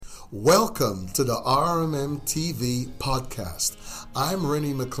Welcome to the RMM TV podcast. I'm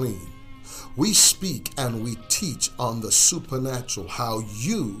Rennie McLean. We speak and we teach on the supernatural, how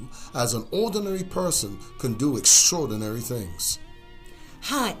you, as an ordinary person, can do extraordinary things.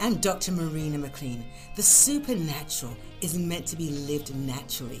 Hi, I'm Dr. Marina McLean. The supernatural is meant to be lived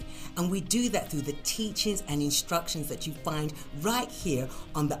naturally, and we do that through the teachings and instructions that you find right here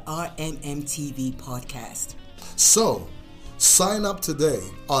on the RMM TV podcast. So, sign up today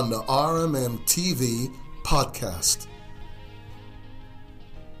on the RMM TV podcast.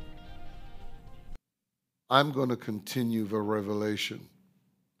 I'm going to continue the revelation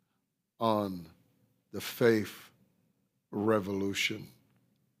on the faith revolution.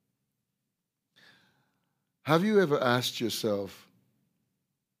 Have you ever asked yourself,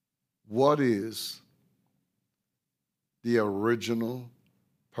 what is the original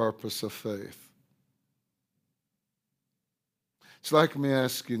purpose of faith? It's like me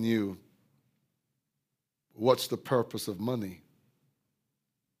asking you, what's the purpose of money?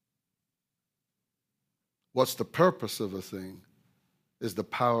 What's the purpose of a thing is the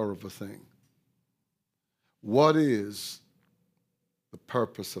power of a thing. What is the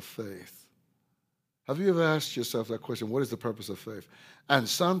purpose of faith? Have you ever asked yourself that question? What is the purpose of faith? And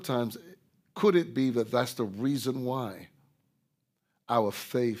sometimes, could it be that that's the reason why our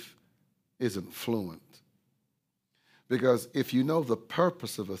faith isn't fluent? Because if you know the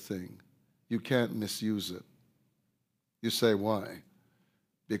purpose of a thing, you can't misuse it. You say, why?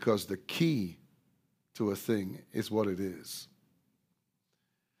 Because the key to a thing is what it is.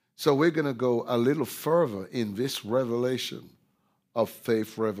 So we're going to go a little further in this revelation of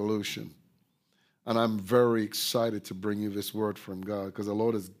faith revolution. And I'm very excited to bring you this word from God, because the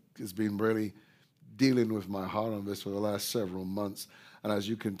Lord has been really dealing with my heart on this for the last several months. And as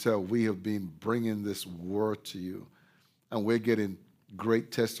you can tell, we have been bringing this word to you. And we're getting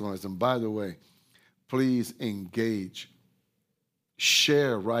great testimonies. And by the way, please engage.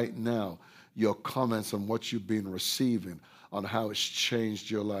 Share right now your comments on what you've been receiving, on how it's changed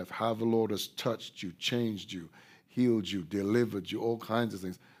your life, how the Lord has touched you, changed you, healed you, delivered you, all kinds of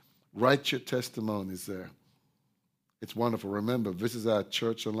things. Write your testimonies there. It's wonderful. Remember, this is our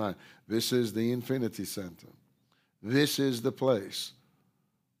church online. This is the Infinity Center. This is the place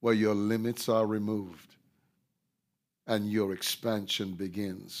where your limits are removed and your expansion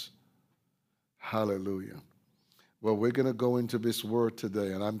begins. Hallelujah. Well, we're going to go into this word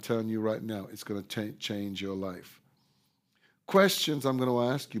today, and I'm telling you right now, it's going to change your life. Questions I'm going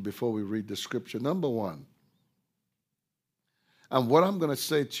to ask you before we read the scripture. Number one, and what I'm going to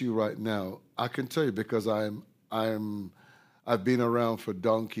say to you right now, I can tell you because I've been around for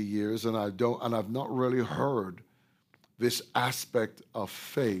donkey years, and I've not really heard this aspect of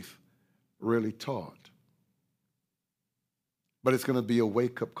faith really taught. But it's going to be a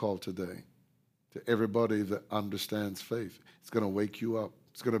wake-up call today to everybody that understands faith. It's going to wake you up.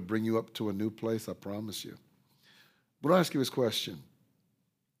 It's going to bring you up to a new place, I promise you. But I'll ask you this question.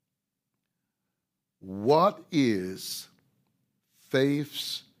 What is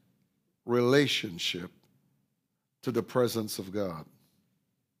faith's relationship to the presence of God?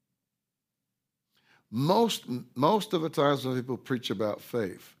 Most of the times when people preach about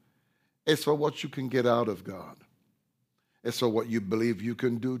faith, it's for what you can get out of God. It's for what you believe you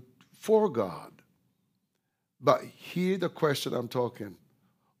can do for God. But hear the question I'm talking,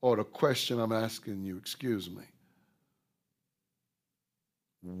 or the question I'm asking you, excuse me.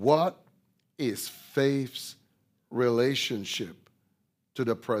 What is faith's relationship to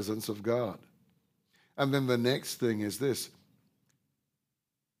the presence of God? And then the next thing is this.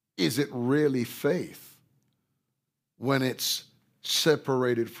 Is it really faith when it's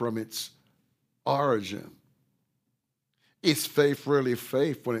separated from its origin? Is faith really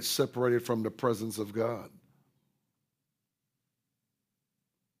faith when it's separated from the presence of God?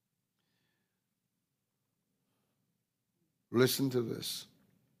 Listen to this.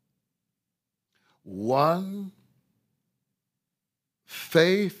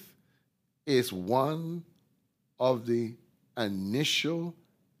 Faith is one of the initial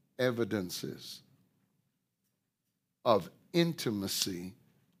evidences of intimacy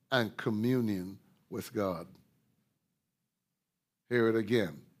and communion with God. Hear it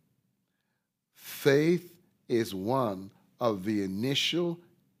again. Faith is one of the initial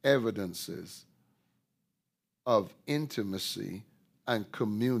evidences of intimacy and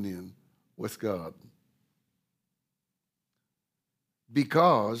communion with God.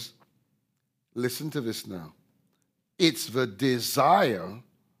 Because, listen to this now, it's the desire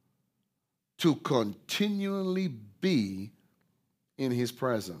to continually be in his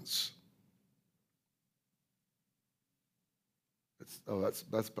presence. I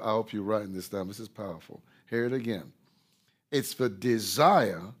hope you're writing this down. This is powerful. Hear it again. It's the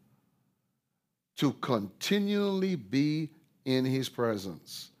desire to continually be in his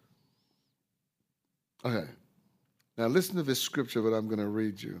presence. Okay. Now listen to this scripture that I'm going to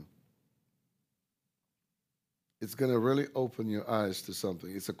read you. It's going to really open your eyes to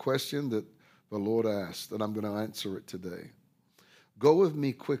something. It's a question that the Lord asked, and I'm going to answer it today. Go with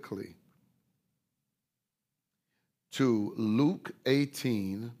me quickly to Luke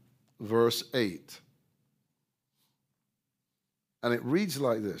 18, verse 8. And it reads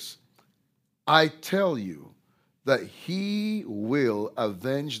like this. I tell you that he will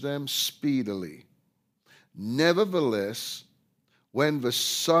avenge them speedily. Nevertheless, when the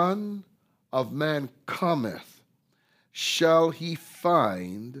Son of Man cometh, shall he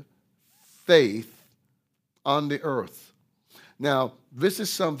find faith on the earth? Now, this is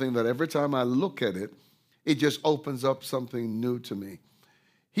something that every time I look at it, it just opens up something new to me.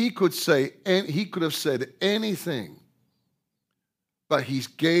 He could have said anything, but he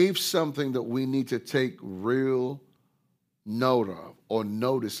gave something that we need to take real note of or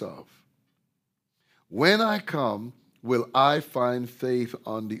notice of. When I come, will I find faith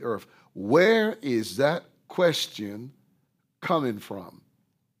on the earth? Where is that question coming from?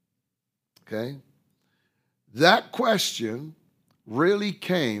 Okay? That question really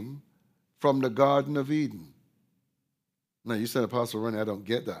came from the Garden of Eden. Now, you said, Apostle Rennie, I don't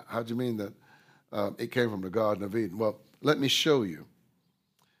get that. How do you mean that it came from the Garden of Eden? Well, let me show you.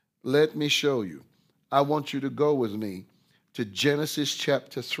 Let me show you. I want you to go with me to Genesis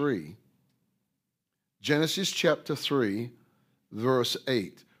chapter 3. Genesis chapter 3, verse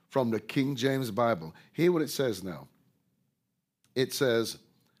 8 from the King James Bible. Hear what it says now. It says,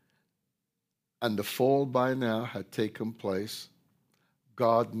 and the fall by now had taken place.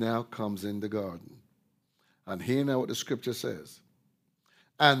 God now comes in the garden. And hear now what the scripture says.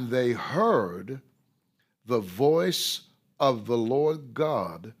 And they heard the voice of the Lord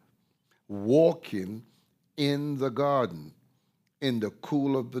God walking in the garden in the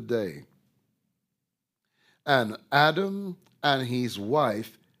cool of the day. And Adam and his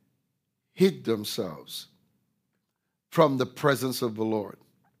wife hid themselves from the presence of the Lord.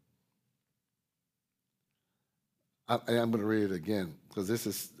 I'm going to read it again because this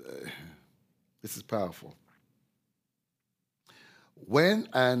is powerful.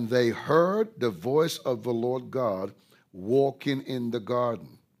 And they heard the voice of the Lord God walking in the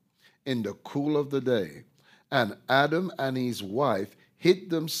garden in the cool of the day, and Adam and his wife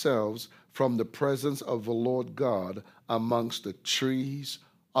hid themselves from the presence of the Lord God amongst the trees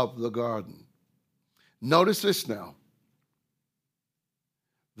of the garden. Notice this now.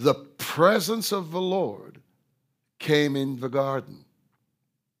 The presence of the Lord came in the garden.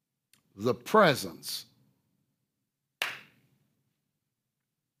 The presence.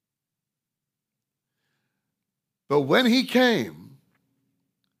 But when he came,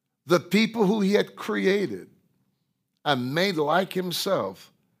 the people who he had created and made like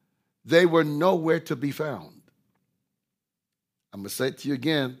himself, they were nowhere to be found. I'm going to say it to you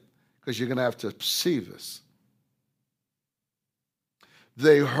again because you're going to have to see this.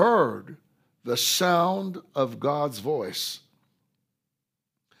 They heard the sound of God's voice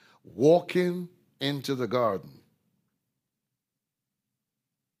walking into the garden.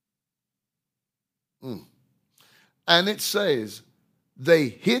 And it says, they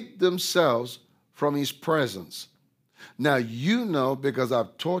hid themselves from his presence. Now, you know, because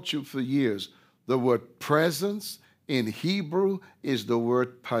I've taught you for years, the word presence in Hebrew is the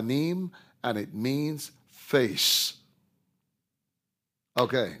word panim, and it means face.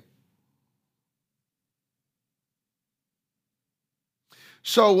 Okay.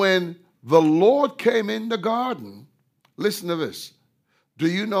 So when the Lord came in the garden, listen to this. Do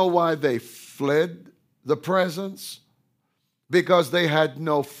you know why they fled the presence? Because they had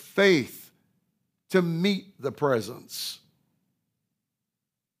no faith to meet the presence.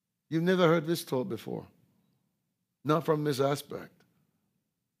 You've never heard this taught before. Not from this aspect.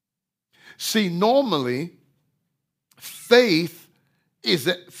 See, normally, faith is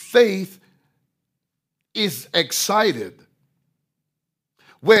excited.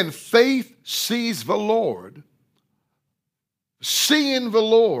 When faith sees the Lord, seeing the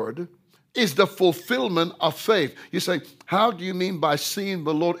Lord is the fulfillment of faith. You say, how do you mean by seeing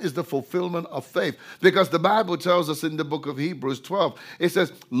the Lord is the fulfillment of faith? Because the Bible tells us in the book of Hebrews 12, it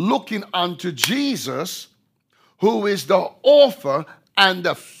says, looking unto Jesus, who is the author and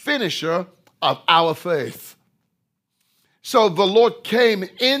the finisher of our faith. So the Lord came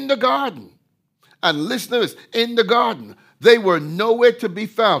in the garden. And listen to this, in the garden, they were nowhere to be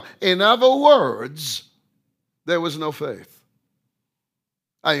found. In other words, there was no faith.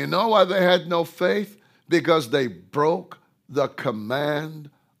 And you know why they had no faith? Because they broke the command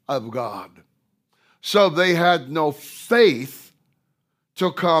of God. So they had no faith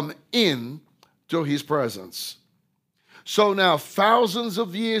to come in to his presence. So now thousands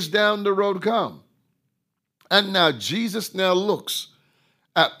of years down the road come. And now Jesus now looks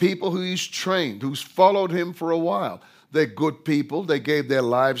at people who he's trained, who's followed him for a while. They're good people. They gave their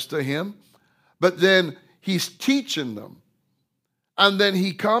lives to him. But then he's teaching them. And then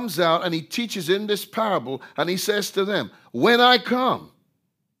he comes out and he teaches in this parable and he says to them, when I come,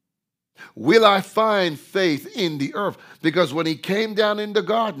 will I find faith in the earth? Because when he came down in the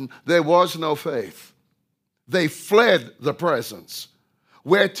garden, there was no faith. They fled the presence.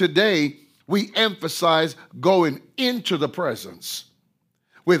 Where today we emphasize going into the presence.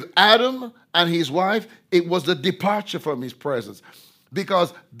 With Adam and his wife, it was the departure from his presence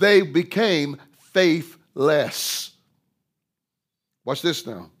because they became faithless. Watch this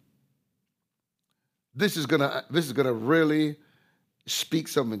now. This is gonna really speak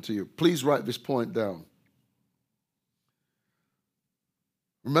something to you. Please write this point down.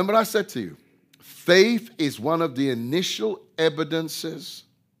 Remember I said to you, faith is one of the initial evidences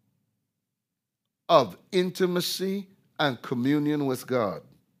of intimacy and communion with God.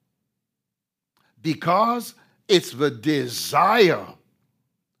 Because it's the desire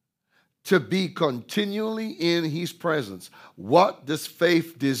to be continually in his presence. What does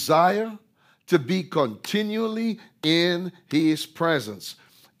faith desire? To be continually in his presence.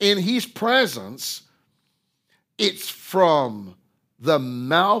 In his presence, it's from the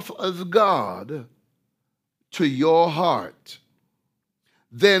mouth of God to your heart.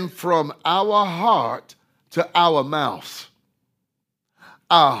 Then from our heart to our mouth.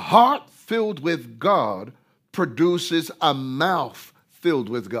 A heart filled with God produces a mouth filled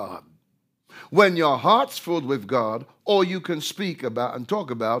with God. When your heart's filled with God, all you can speak about and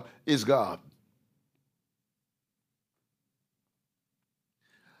talk about is God.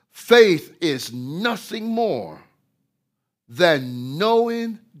 Faith is nothing more than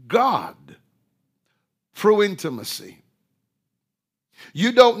knowing God through intimacy.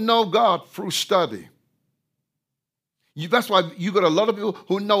 You don't know God through study. That's why you got a lot of people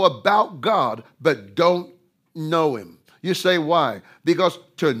who know about God but don't know him. You say, why? Because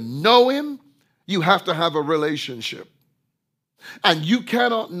to know him, you have to have a relationship. And you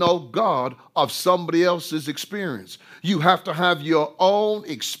cannot know God of somebody else's experience. You have to have your own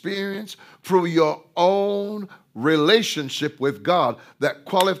experience through your own relationship with God that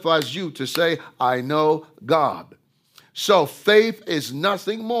qualifies you to say, I know God. So faith is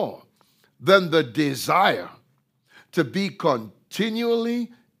nothing more than the desire to be continually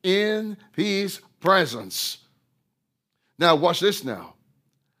in his presence. Now watch this now.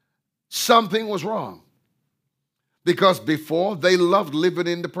 Something was wrong. Because before, they loved living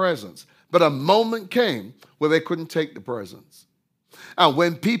in the presence. But a moment came where they couldn't take the presence. And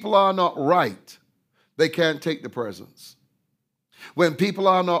when people are not right, they can't take the presence. When people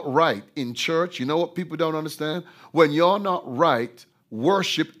are not right in church, you know what people don't understand? When you're not right,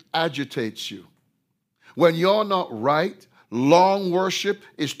 worship agitates you. When you're not right, long worship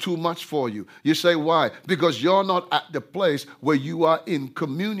is too much for you. You say, why? Because you're not at the place where you are in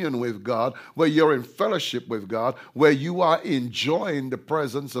communion with God, where you're in fellowship with God, where you are enjoying the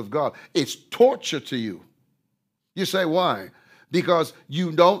presence of God. It's torture to you. You say, why? Because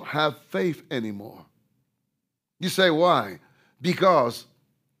you don't have faith anymore. You say, why? Because,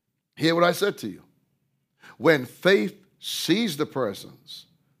 hear what I said to you. When faith sees the presence,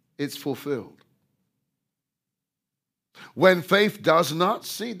 it's fulfilled. When faith does not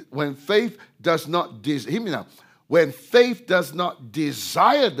see, when faith does not, hear me now, when faith does not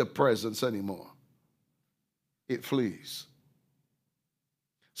desire the presence anymore, it flees.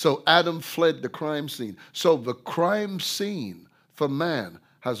 So Adam fled the crime scene. So the crime scene for man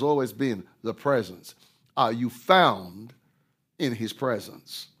has always been the presence. Are you found in his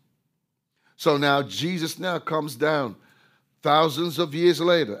presence? So now Jesus now comes down thousands of years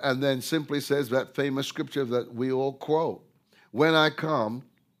later, and then simply says that famous scripture that we all quote. When I come,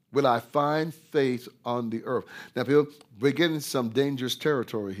 will I find faith on the earth? Now, people, we're getting some dangerous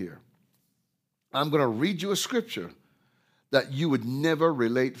territory here. I'm going to read you a scripture that you would never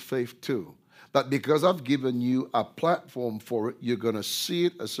relate faith to. But because I've given you a platform for it, you're going to see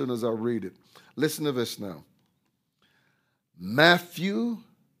it as soon as I read it. Listen to this now. Matthew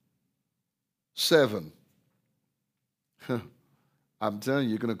 7. I'm telling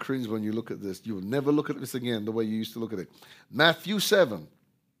you, you're going to cringe when you look at this. You will never look at this again the way you used to look at it. Matthew 7,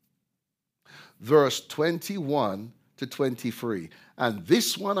 verse 21 to 23. And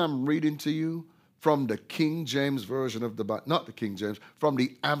this one I'm reading to you from the King James Version of the Bible, not the King James, from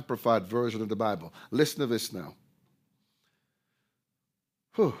the Amplified Version of the Bible. Listen to this now.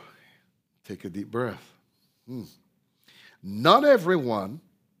 Whew. Take a deep breath. Not everyone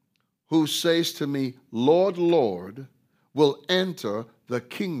who says to me, Lord, Lord, will enter the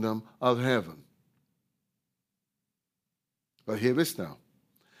kingdom of heaven. But hear this now.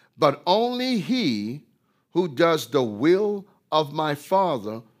 But only he who does the will of my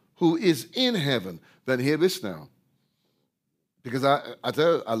Father who is in heaven. Then hear this now. Because I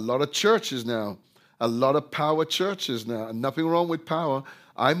tell you, a lot of churches now, a lot of power churches now, and nothing wrong with power.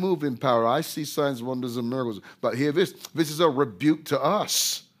 I move in power. I see signs, wonders, and miracles. But hear this. This is a rebuke to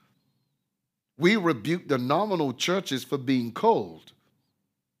us. We rebuke the nominal churches for being cold.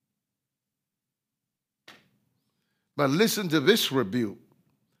 But listen to this rebuke.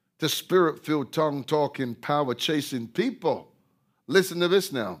 The spirit-filled, tongue-talking, power-chasing people. Listen to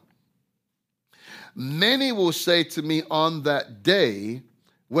this now. Many will say to me on that day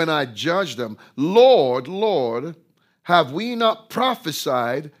when I judge them, Lord, Lord, have we not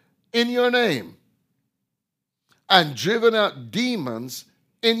prophesied in your name and driven out demons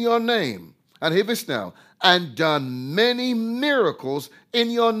in your name? And hear this now. And done many miracles in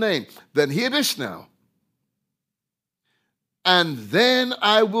your name. Then hear this now. And then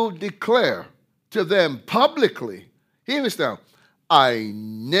I will declare to them publicly, hear this now, I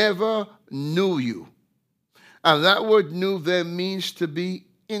never knew you. And that word knew there means to be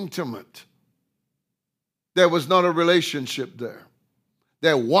intimate. There was not a relationship there.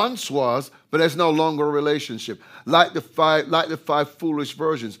 There once was, but there's no longer a relationship. Like the five foolish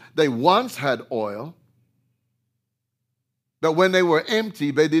virgins, they once had oil, but when they were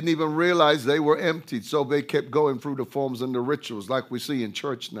empty, they didn't even realize they were emptied. So they kept going through the forms and the rituals like we see in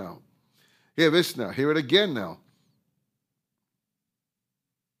church now. Hear this now. Hear it again now.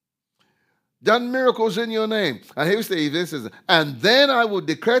 Done miracles in your name. And here's the evidence. And then I will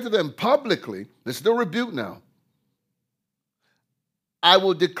declare to them publicly, this is the rebuke now. I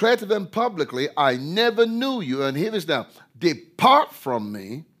will declare to them publicly, I never knew you. And hear this now. Depart from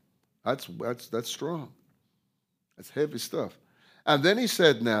me. That's strong. That's heavy stuff. And then he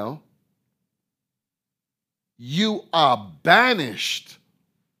said now, you are banished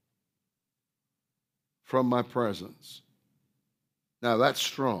from my presence. Now that's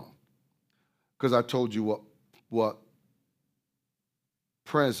strong. Because I told you what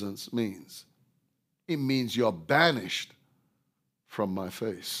presence means. It means you're banished from my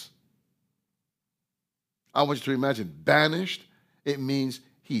face. I want you to imagine banished. It means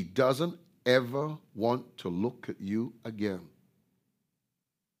he doesn't ever want to look at you again.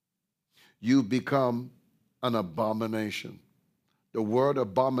 You become an abomination. The word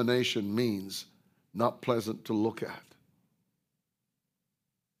abomination means not pleasant to look at.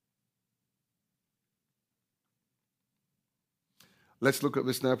 Let's look at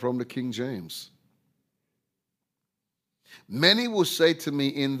this now from the King James. Many will say to me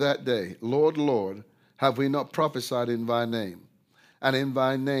in that day, Lord, Lord, have we not prophesied in thy name? And in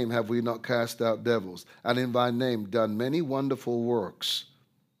thy name have we not cast out devils? And in thy name done many wonderful works?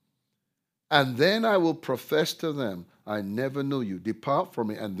 And then I will profess to them, I never knew you. Depart from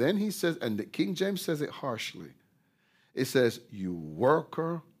me. And then he says, and the King James says it harshly. It says, you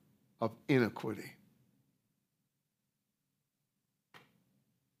worker of iniquity.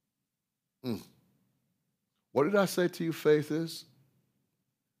 What did I say to you faith is?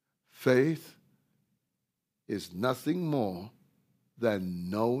 Faith is nothing more than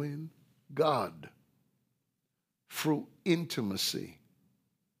knowing God through intimacy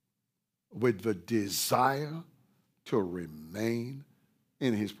with the desire to remain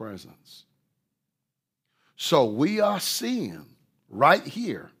in his presence. So we are seeing right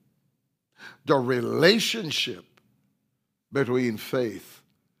here the relationship between faith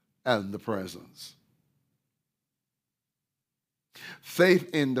and the presence. Faith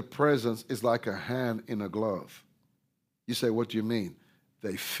in the presence is like a hand in a glove. You say, what do you mean?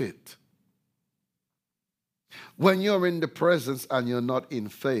 They fit. When you're in the presence and you're not in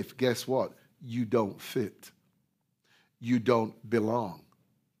faith, guess what? You don't fit. You don't belong.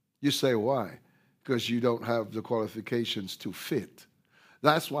 You say, why? Because you don't have the qualifications to fit.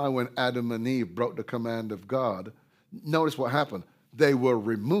 That's why when Adam and Eve broke the command of God, notice what happened. They were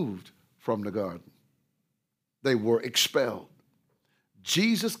removed from the garden. They were expelled.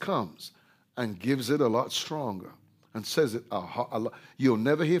 Jesus comes and gives it a lot stronger and says it a lot. You'll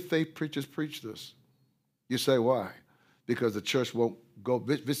never hear faith preachers preach this. You say, why? Because the church won't go.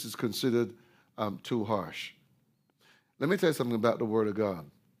 This is considered too harsh. Let me tell you something about the Word of God.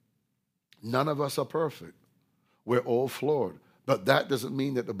 None of us are perfect. We're all flawed. But that doesn't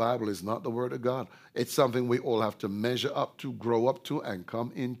mean that the Bible is not the Word of God. It's something we all have to measure up to, grow up to, and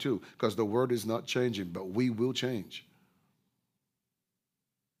come into, because the Word is not changing, but we will change.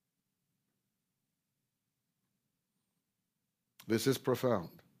 This is profound.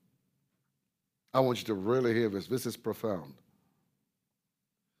 I want you to really hear this. This is profound.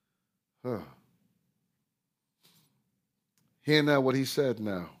 Hear now what he said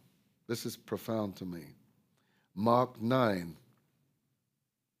now. This is profound to me. Mark 9.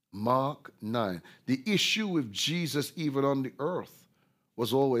 Mark 9. The issue with Jesus, even on the earth,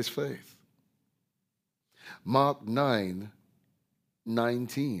 was always faith. Mark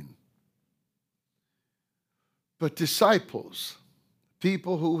 9:19. But disciples,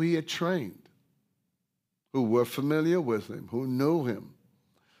 people who he had trained, who were familiar with him, who knew him,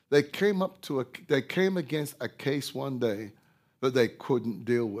 they came against a case one day that they couldn't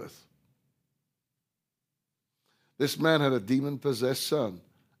deal with. This man had a demon-possessed son,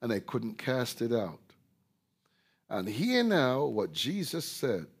 and they couldn't cast it out. And hear now what Jesus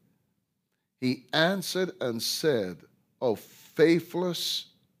said. He answered and said, "O faithless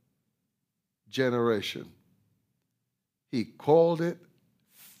generation." He called it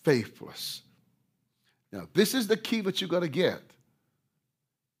faithless. Now, this is the key that you got to get.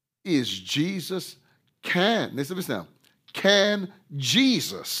 Is Jesus listen to this now, can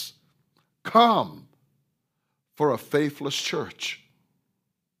Jesus come for a faithless church?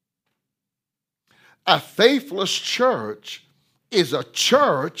 A faithless church is a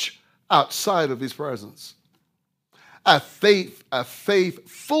church outside of his presence. A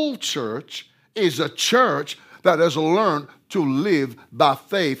faithful church is a church that has learned to live by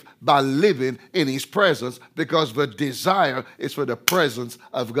faith, by living in his presence, because the desire is for the presence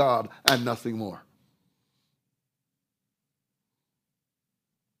of God and nothing more.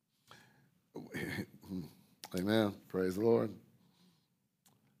 Amen. Praise the Lord.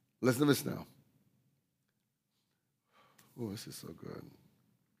 Listen to this now. Oh, this is so good.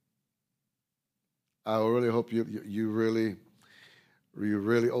 I really hope you really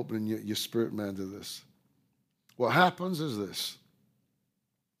open your spirit, man, to this. What happens is this,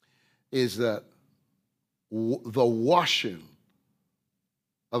 is that the washing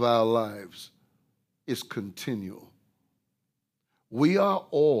of our lives is continual. We are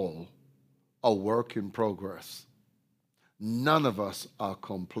all a work in progress. None of us are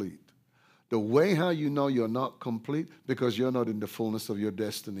complete. The way how you know you're not complete, because you're not in the fullness of your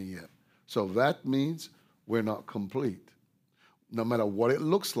destiny yet. So that means we're not complete. No matter what it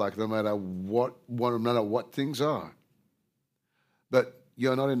looks like, no matter what things are. But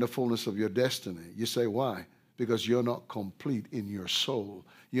you're not in the fullness of your destiny. You say, why? Because you're not complete in your soul.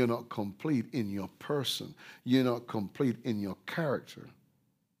 You're not complete in your person. You're not complete in your character.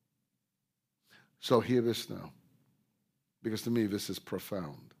 So hear this now, because to me this is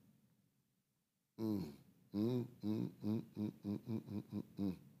profound.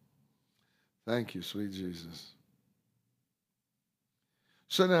 Thank you, sweet Jesus.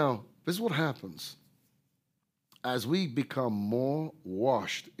 So now, this is what happens as we become more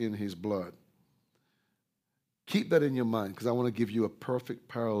washed in his blood. Keep that in your mind, because I want to give you a perfect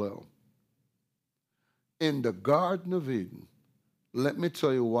parallel. In the Garden of Eden, let me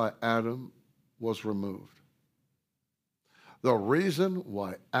tell you why Adam was removed. The reason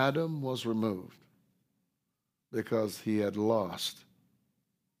why Adam was removed, because he had lost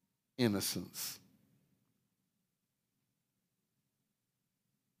innocence.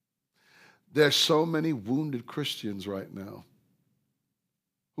 There's so many wounded Christians right now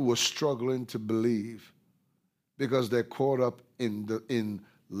who are struggling to believe because they're caught up in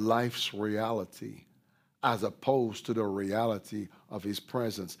life's reality as opposed to the reality of his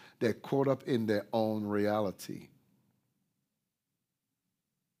presence. They're caught up in their own reality.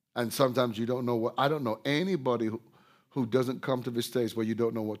 And sometimes you don't know I don't know anybody who doesn't come to this stage where you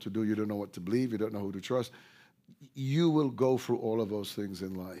don't know what to do, you don't know what to believe, you don't know who to trust. You will go through all of those things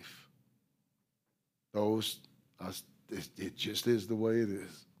in life. It just is the way it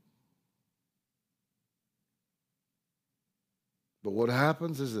is. But what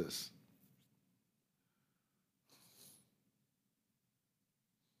happens is this.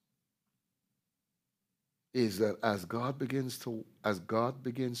 Is that as God begins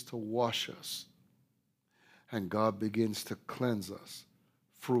to wash us, and God begins to cleanse us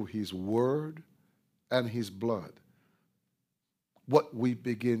through his word and his blood, what we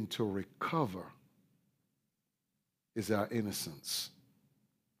begin to recover is our innocence.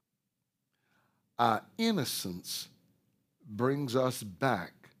 Our innocence brings us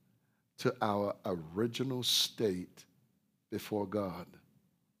back to our original state before God,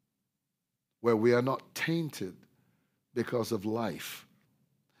 where we are not tainted because of life,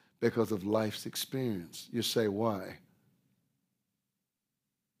 because of life's experience. You say, why?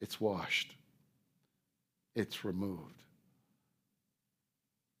 It's washed. It's removed.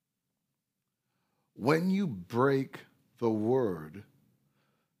 When you break the word,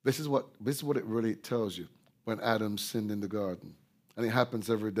 this is what it really tells you when Adam sinned in the garden. And it happens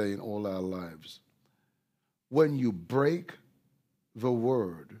every day in all our lives. When you break the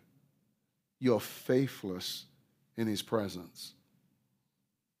word, you're faithless in his presence.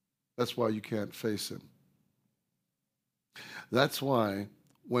 That's why you can't face him. That's why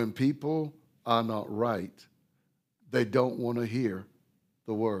when people are not right, they don't want to hear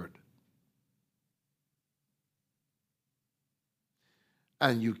the word.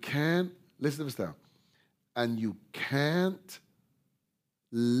 And you can't, listen to this now, and you can't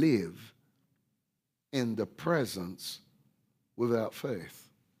live in the presence without faith.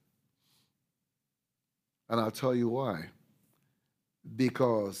 And I'll tell you why.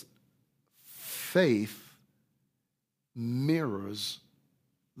 Because faith mirrors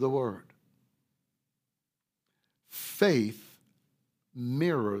the word. Faith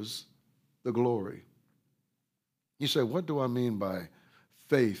mirrors the glory. You say, what do I mean by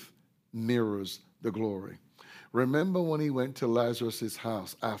faith mirrors the glory? Remember when he went to Lazarus'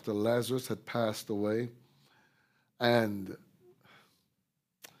 house after Lazarus had passed away, and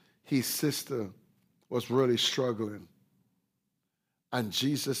his sister was really struggling. And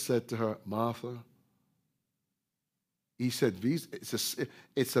Jesus said to her, Martha, he said,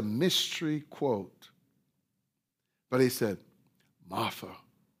 it's a mystery quote, but he said, Martha,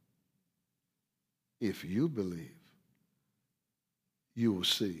 if you believe, you will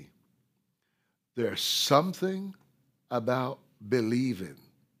see. There's something about believing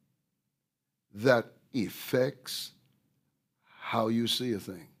that affects how you see a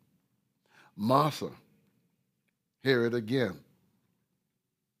thing. Martha, hear it again.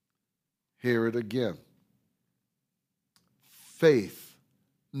 Hear it again. Faith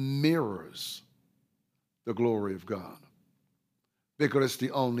mirrors the glory of God because it's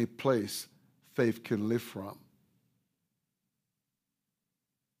the only place faith can live from.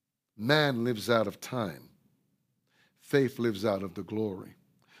 Man lives out of time. Faith lives out of the glory.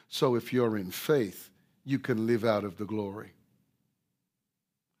 So if you're in faith, you can live out of the glory.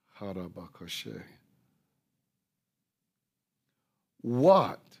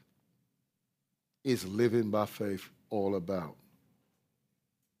 What is living by faith all about?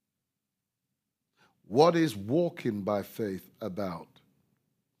 What is walking by faith about?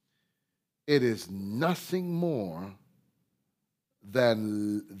 It is nothing more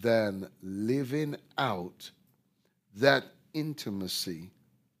than living out that intimacy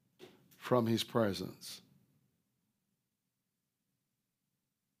from his presence.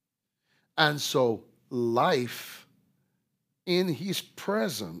 And so life in his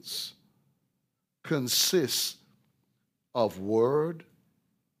presence consists of word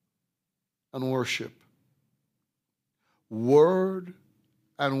and worship. Word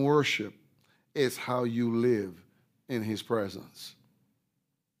and worship is how you live in his presence.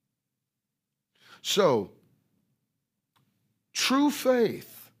 So, true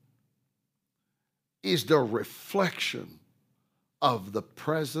faith is the reflection of the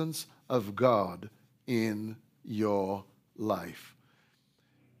presence of God in your life.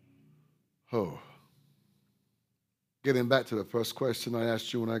 Oh. Getting back to the first question I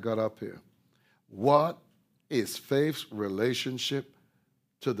asked you when I got up here. What is faith's relationship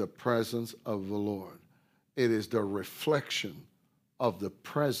to the presence of the Lord? It is the reflection of the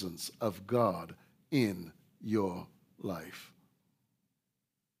presence of God in your life.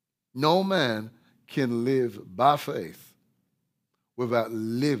 No man can live by faith without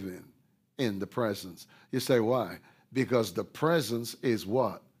living in the presence. You say, why? Because the presence is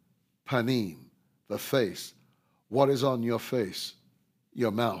what? Panim, the face. What is on your face?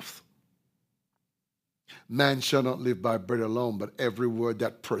 Your mouth. Man shall not live by bread alone, but every word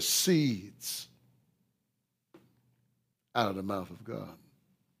that proceeds out of the mouth of God.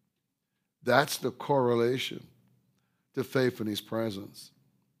 That's the correlation to faith in his presence.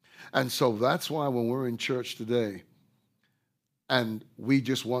 And so that's why when we're in church today and we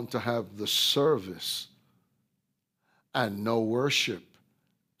just want to have the service and no worship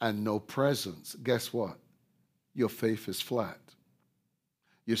and no presence, guess what? Your faith is flat.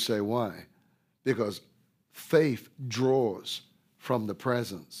 You say, why? Because faith draws from the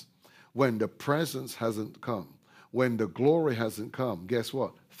presence. When the presence hasn't come, when the glory hasn't come, guess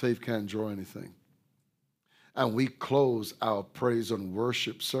what? Faith can't draw anything. And we close our praise and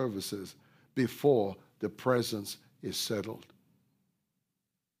worship services before the presence is settled.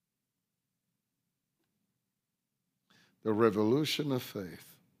 the revolution of faith,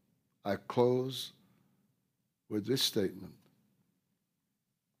 I close with this statement.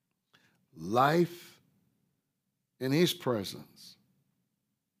 Life in His presence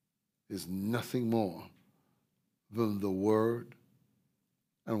is nothing more than the Word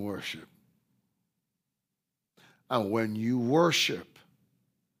and worship. And when you worship,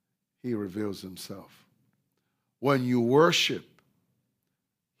 He reveals Himself. When you worship,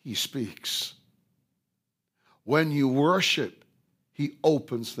 He speaks. When you worship, He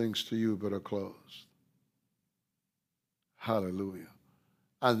opens things to you that are closed. Hallelujah.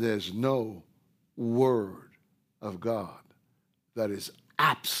 And there's no word of God that is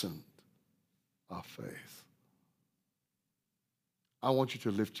absent of faith. I want you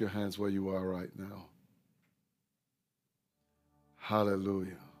to lift your hands where you are right now.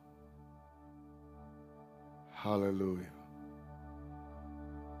 Hallelujah. Hallelujah.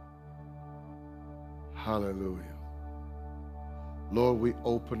 Hallelujah. Lord, we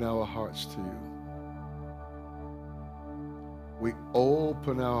open our hearts to you. We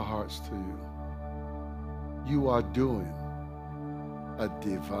open our hearts to you. You are doing a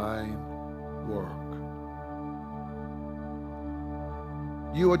divine work.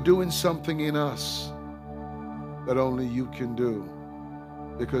 You are doing something in us that only you can do,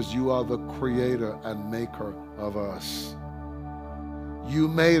 because you are the creator and maker of us. You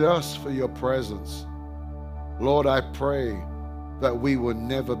made us for your presence. Lord, I pray that we will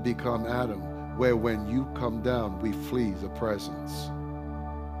never become Adam, where when you come down, we flee the presence.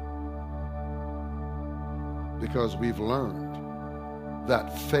 Because we've learned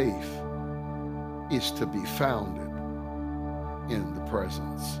that faith is to be founded in the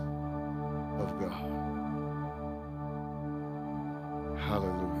presence of God.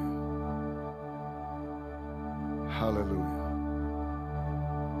 Hallelujah. Hallelujah.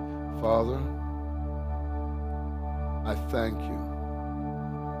 Father, I thank you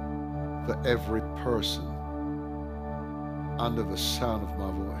for every person under the sound of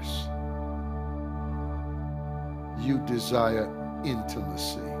my voice. You desire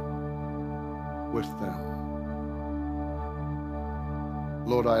intimacy with them.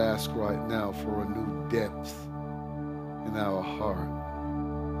 Lord, I ask right now for a new depth in our heart.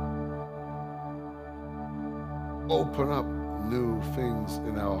 Open up new things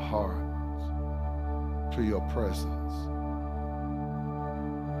in our hearts to your presence.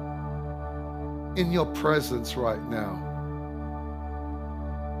 In your presence right now,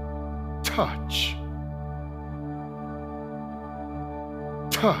 touch.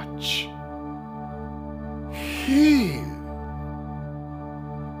 Touch. Heal.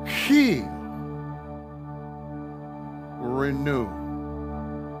 Heal. Renew.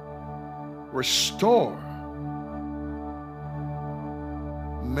 Restore.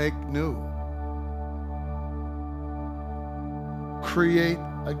 Make new. Create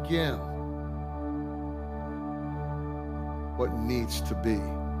again what needs to be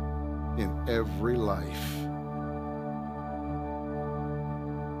in every life.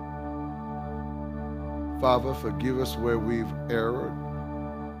 Father, forgive us where we've erred.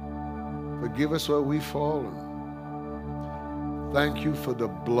 Forgive us where we've fallen. Thank you for the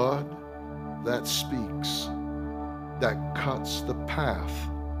blood that speaks, that cuts the path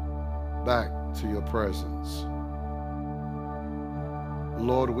back to your presence.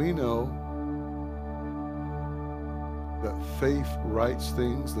 Lord, we know that faith writes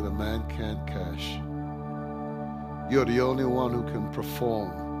things that a man can't cash. You're the only one who can perform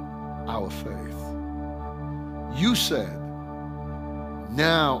our faith. You said,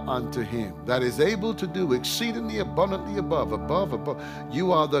 now unto him that is able to do exceedingly abundantly above.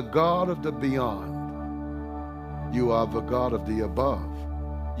 You are the God of the beyond. You are the God of the above.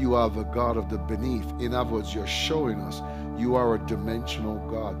 You are the God of the beneath. In other words, you're showing us you are a dimensional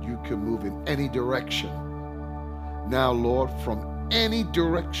God. You can move in any direction. Now, Lord, from any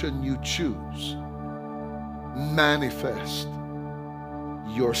direction you choose, manifest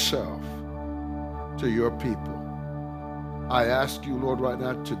yourself to your people. I ask you, Lord, right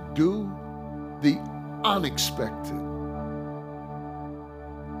now to do the unexpected.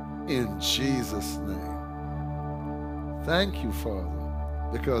 In Jesus' name. Thank you, Father,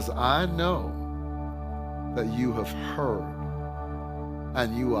 because I know that you have heard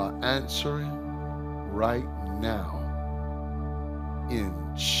and you are answering right now. In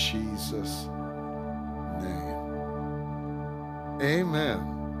Jesus' name. Amen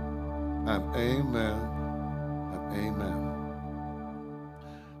and amen and amen.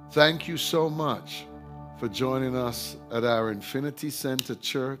 Thank you so much for joining us at our Infinity Center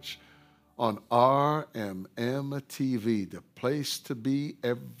Church on RMM TV, the place to be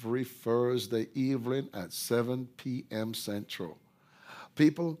every Thursday evening at 7 p.m. Central.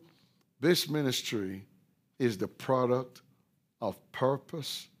 People, this ministry is the product of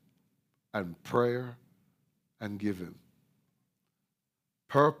purpose and prayer and giving.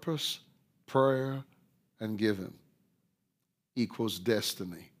 Purpose, prayer, and giving equals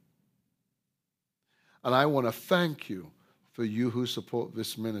destiny. And I want to thank you for you who support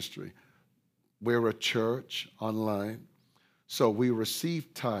this ministry. We're a church online, so we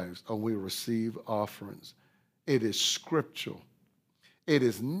receive tithes and we receive offerings. It is scriptural. It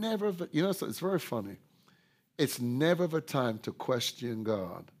is never, it's very funny. It's never the time to question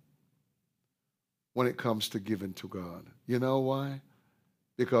God when it comes to giving to God. You know why?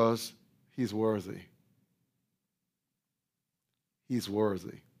 Because he's worthy. He's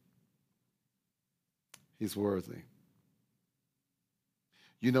worthy. He's worthy.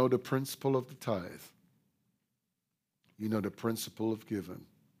 You know the principle of the tithe. You know the principle of giving.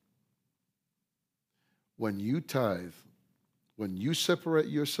 When you tithe, when you separate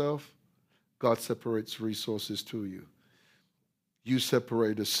yourself, God separates resources to you. You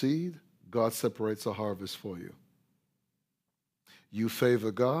separate a seed, God separates a harvest for you. You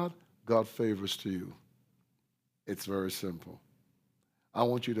favor God, God favors to you. It's very simple. I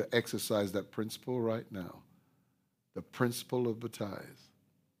want you to exercise that principle right now. The principle of the tithe.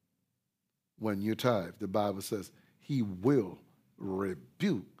 When you tithe, the Bible says, he will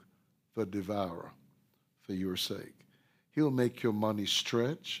rebuke the devourer for your sake. He'll make your money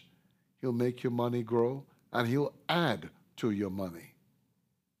stretch. He'll make your money grow. And he'll add to your money.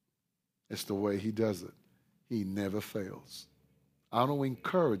 It's the way he does it. He never fails. I want to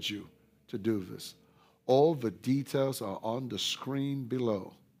encourage you to do this. All the details are on the screen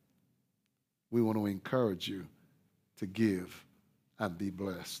below. We want to encourage you to give and be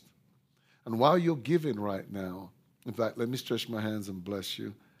blessed. And while you're giving right now, in fact, let me stretch my hands and bless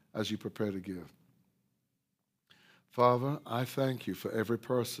you as you prepare to give. Father, I thank you for every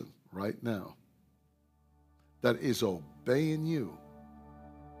person right now that is obeying you.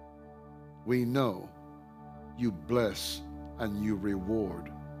 We know you bless and you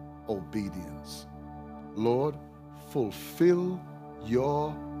reward obedience. Lord, fulfill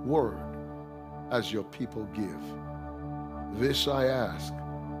your word as your people give. This I ask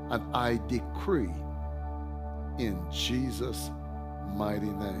and I decree in Jesus' mighty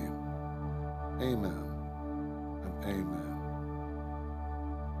name. Amen and amen.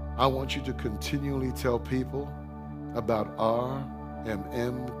 I want you to continually tell people about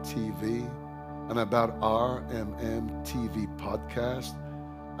RMM TV and about RMM TV podcast,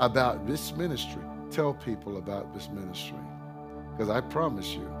 about this ministry. Tell people about this ministry, because I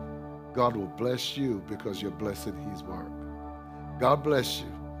promise you, God will bless you because you're blessing his work. God bless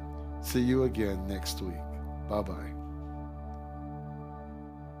you. See you again next week. Bye-bye.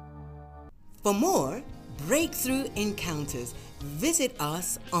 For more breakthrough encounters, visit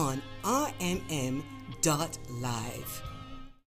us on rmm.live.